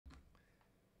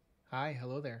Hi,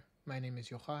 hello there. My name is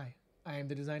Yochai. I am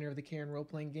the designer of the Karen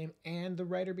role-playing game and the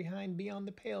writer behind Beyond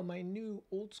the Pale, my new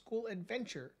old-school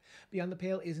adventure. Beyond the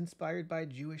Pale is inspired by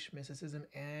Jewish mysticism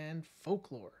and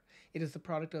folklore. It is the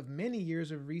product of many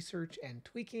years of research and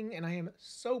tweaking, and I am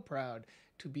so proud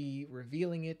to be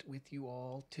revealing it with you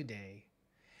all today.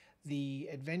 The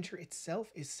adventure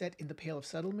itself is set in the Pale of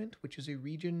Settlement, which is a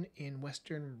region in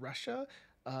western Russia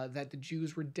that the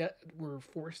Jews were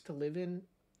forced to live in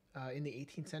the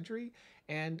 18th century,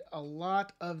 and a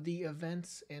lot of the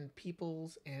events and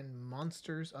peoples and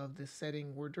monsters of this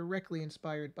setting were directly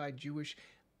inspired by Jewish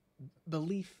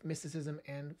belief, mysticism,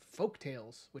 and folk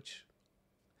tales, which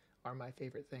are my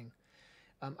favorite thing.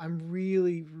 I'm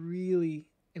really, really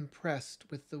impressed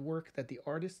with the work that the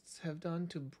artists have done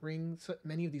to bring so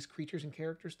many of these creatures and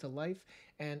characters to life,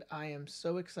 and I am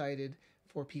so excited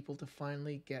for people to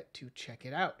finally get to check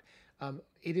it out.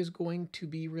 It is going to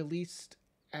be released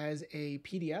as a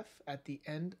PDF at the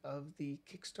end of the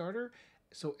Kickstarter.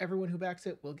 So everyone who backs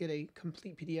it will get a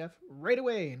complete PDF right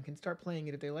away and can start playing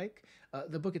it if they like.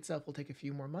 The book itself will take a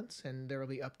few more months, and there will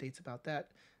be updates about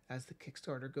that as the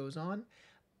Kickstarter goes on.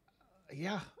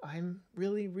 Yeah, I'm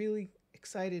really, really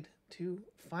excited to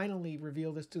finally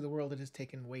reveal this to the world. It has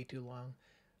taken way too long.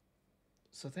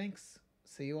 So thanks.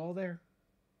 See you all there.